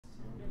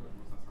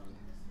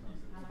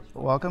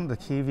Welcome to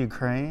Kyiv,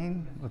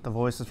 Ukraine, with the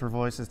Voices for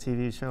Voices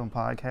TV show and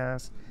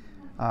podcast.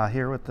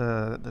 Here with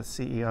the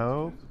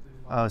CEO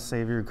of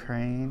Save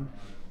Ukraine,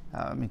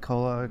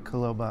 Mykola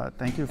Kuleba.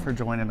 Thank you for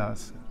joining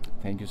us.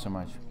 Thank you so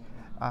much.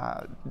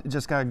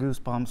 Just got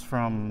goosebumps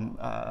from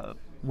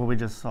what we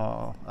just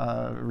saw,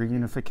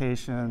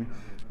 reunification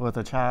with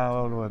a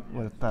child,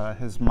 with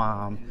his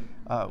mom.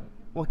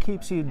 What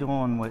keeps you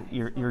doing what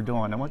you're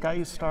doing, and what got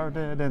you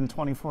started in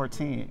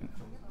 2014?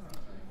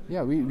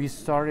 Yeah, we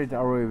started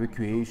our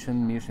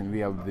evacuation mission. We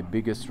have the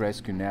biggest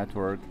rescue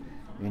network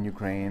in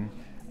Ukraine,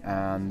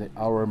 and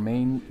our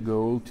main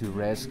goal to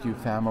rescue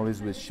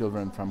families with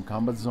children from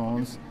combat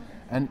zones.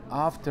 And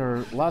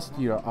after last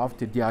year,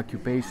 after the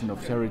occupation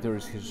of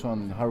territories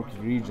Kherson and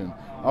Kharkiv region,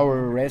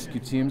 our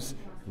rescue teams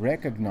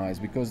recognized,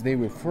 because they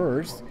were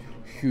first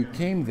who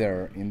came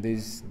there in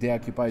these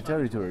deoccupied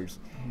territories,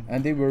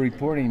 and they were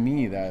reporting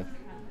me that,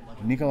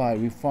 Nikolai,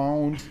 we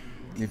found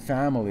the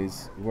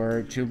families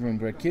where children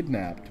were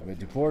kidnapped, were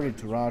deported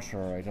to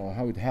Russia. I don't know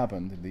how it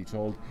happened. They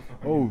told,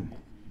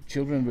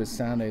 children were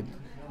sent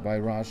by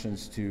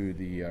Russians to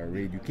the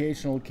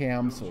re-educational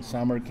camps or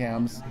summer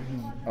camps.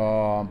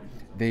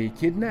 They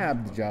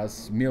kidnapped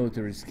just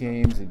military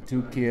schemes and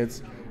took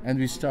kids, and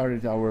we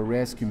started our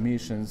rescue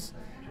missions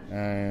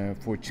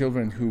for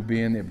children who've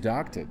been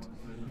abducted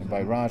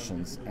by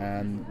Russians.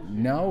 And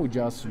now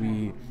just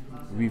we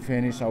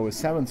finished our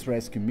 7th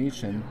rescue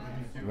mission,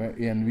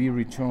 and we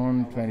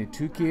returned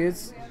 22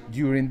 kids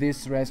during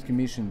this rescue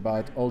mission,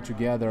 but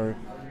altogether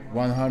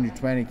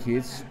 120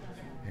 kids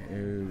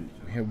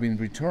have been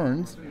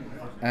returned.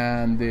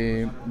 And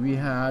we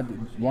had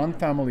one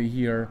family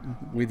here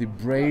with a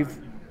brave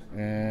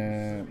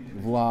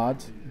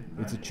Vlad.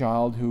 It's a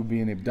child who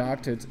been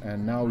abducted,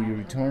 and now we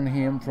return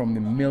him from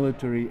the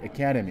military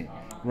academy,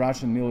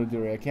 Russian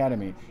military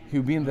academy.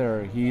 He's been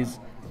there. He's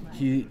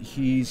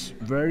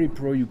very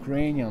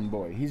pro-Ukrainian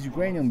boy. He's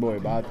Ukrainian boy,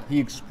 but he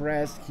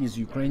expressed his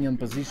Ukrainian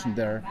position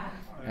there,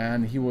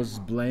 and he was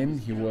blamed,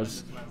 he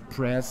was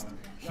pressed,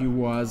 he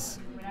was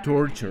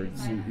tortured.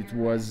 It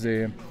was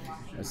a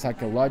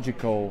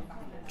psychological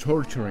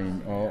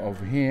torturing of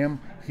him.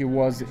 He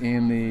was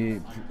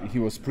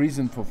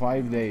prisoned for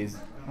 5 days,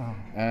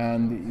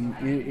 and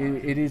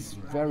it's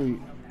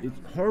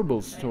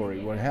horrible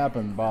story what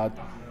happened, but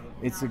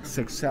it's a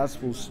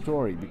successful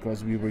story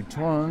because we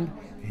returned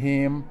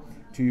him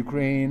to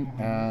Ukraine,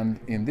 and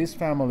in this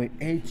family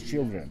 8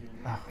 children,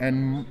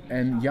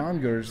 and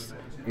youngest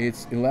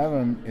it's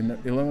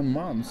 11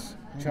 months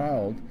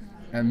child,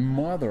 and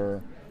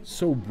mother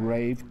so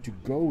brave to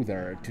go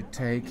there to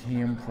take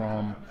him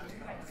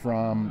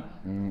from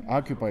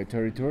occupied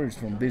territories,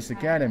 from this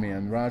academy,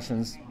 and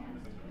Russians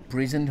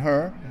imprisoned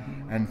her,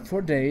 and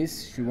 4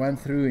 days she went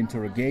through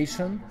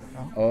interrogation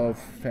of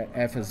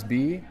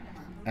FSB,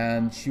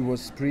 and she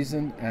was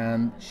imprisoned,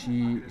 and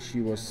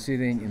she was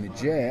sitting in the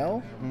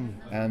jail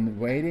and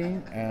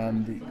waiting,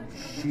 and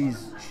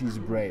she's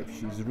brave.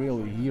 She's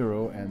really a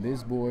hero, and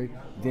this boy,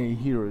 they're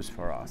heroes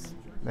for us.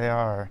 They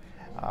are.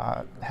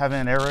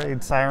 Having air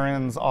raid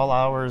sirens all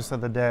hours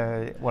of the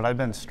day, what I've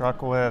been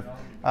struck with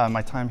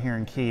my time here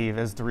in Kyiv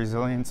is the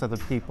resilience of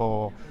the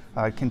people,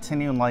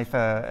 continuing life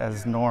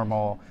as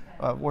normal.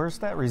 Where's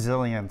that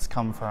resilience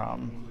come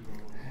from?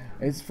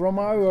 It's from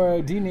our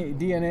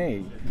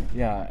DNA,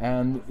 yeah,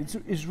 and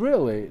it's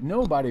really,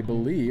 nobody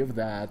believed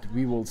that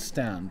we will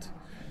stand.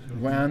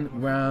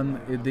 When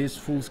this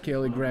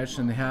full-scale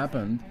aggression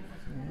happened,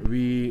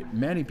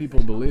 many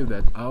people believe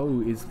that,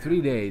 it's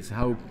 3 days,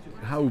 how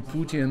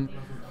Putin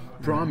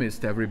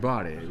promised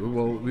everybody,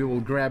 we will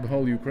grab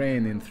whole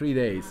Ukraine in 3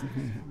 days.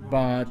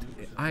 But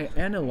I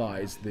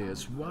analyzed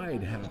this, why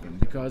it happened,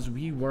 because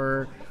we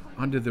were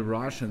under the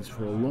Russians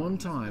for a long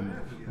time.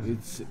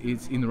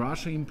 It's in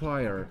Russian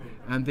Empire,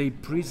 and they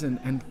imprisoned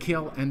and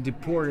killed and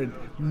deported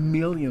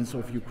millions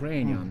of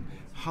Ukrainians,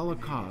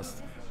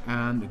 Holocaust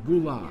and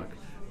Gulag,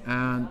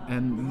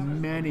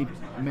 and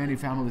many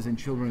families and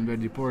children were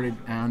deported.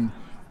 And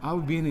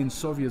I've been in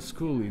Soviet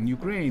school in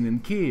Ukraine, in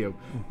Kyiv,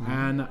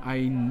 and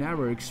I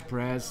never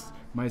expressed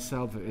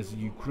myself as a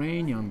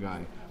Ukrainian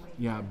guy.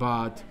 Yeah,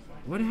 but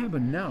what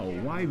happened now?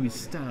 Why we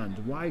stand?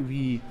 Why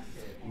we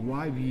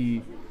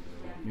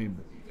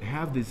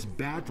have this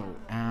battle,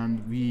 and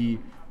we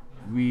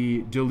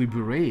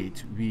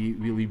deliberate,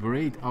 we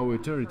liberate our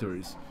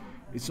territories?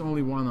 It's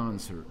only one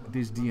answer: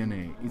 this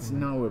DNA. It's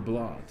in our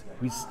blood.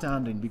 We're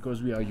standing because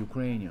we are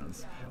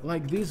Ukrainians.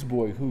 Like this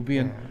boy who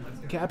been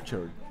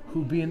captured,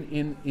 who been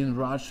in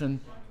Russian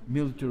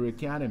military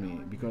academy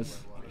because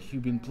he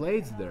been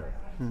placed there.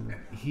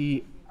 He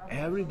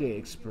every day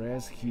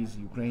expressed his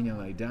Ukrainian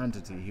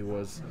identity. He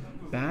was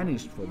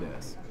banished for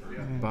this,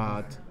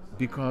 but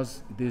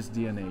because this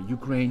DNA,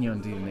 Ukrainian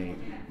DNA,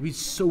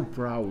 we're so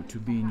proud to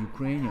be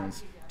Ukrainians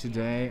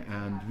today,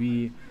 and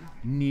we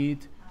need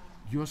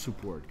your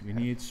support. We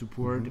need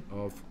support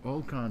of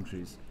all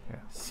countries,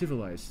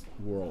 civilized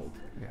world,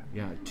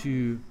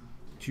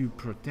 to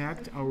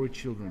protect our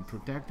children,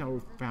 protect our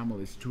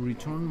families, to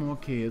return more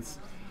kids,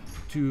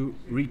 to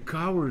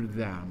recover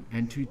them,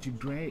 and to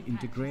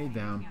integrate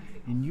them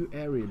a new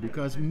area,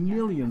 because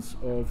millions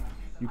of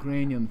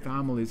Ukrainian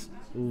families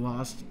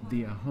lost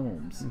their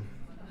homes,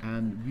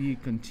 and we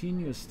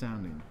continue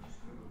standing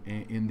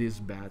in this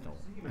battle,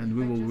 and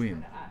we will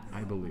win,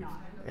 I believe.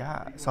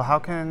 Yeah. So how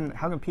can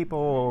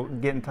people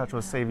get in touch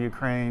with Save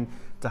Ukraine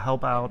to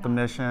help out the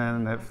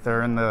mission if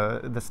they're in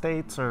the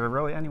States or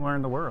really anywhere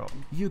in the world?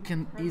 You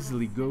can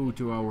easily go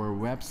to our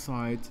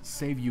website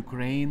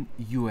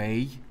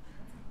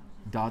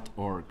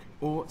saveukraineua.org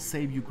or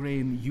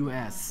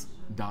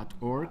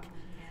saveukraineus.org,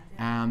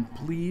 and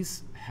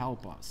please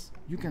help us.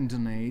 You can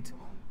donate,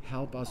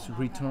 help us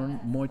return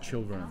more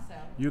children.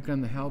 You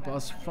can help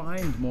us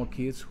find more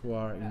kids who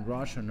are in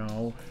Russia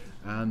now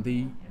and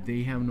they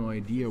have no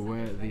idea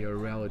where their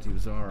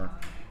relatives are,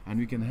 and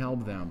we can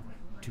help them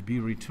to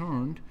be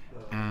returned,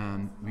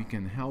 and we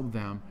can help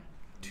them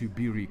to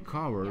be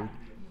recovered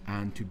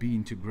and to be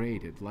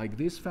integrated, like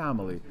this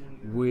family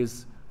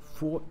with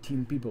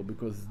 14 people,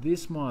 because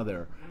this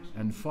mother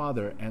and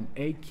father and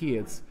 8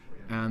 kids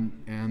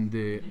and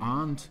the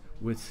aunt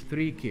with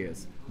 3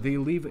 kids, they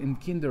live in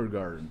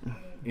kindergarten,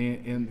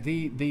 and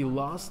they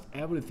lost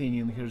everything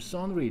in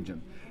Kherson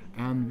region,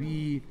 and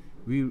we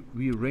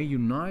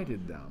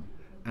reunited them,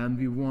 and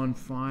we want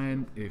to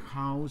find a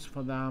house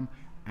for them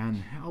and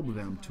help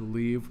them to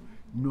live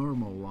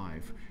normal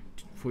life,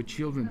 for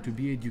children to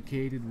be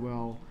educated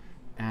well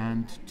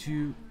and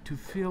to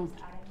feel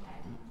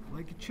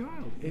like a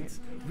child.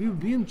 We've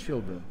been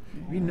children.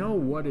 We know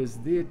what is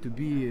it to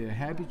be a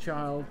happy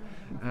child,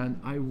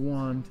 and I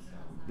want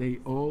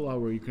all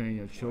our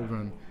Ukrainian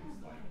children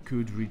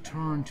could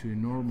return to a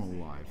normal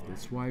life.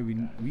 That's why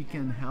we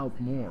can help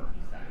more,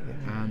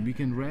 and we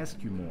can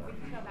rescue more.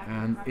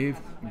 And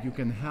if you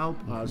can help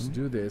us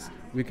do this,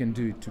 we can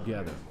do it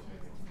together.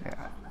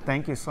 Yeah.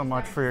 Thank you so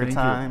much for your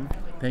time.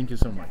 Thank you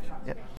so much. Yeah.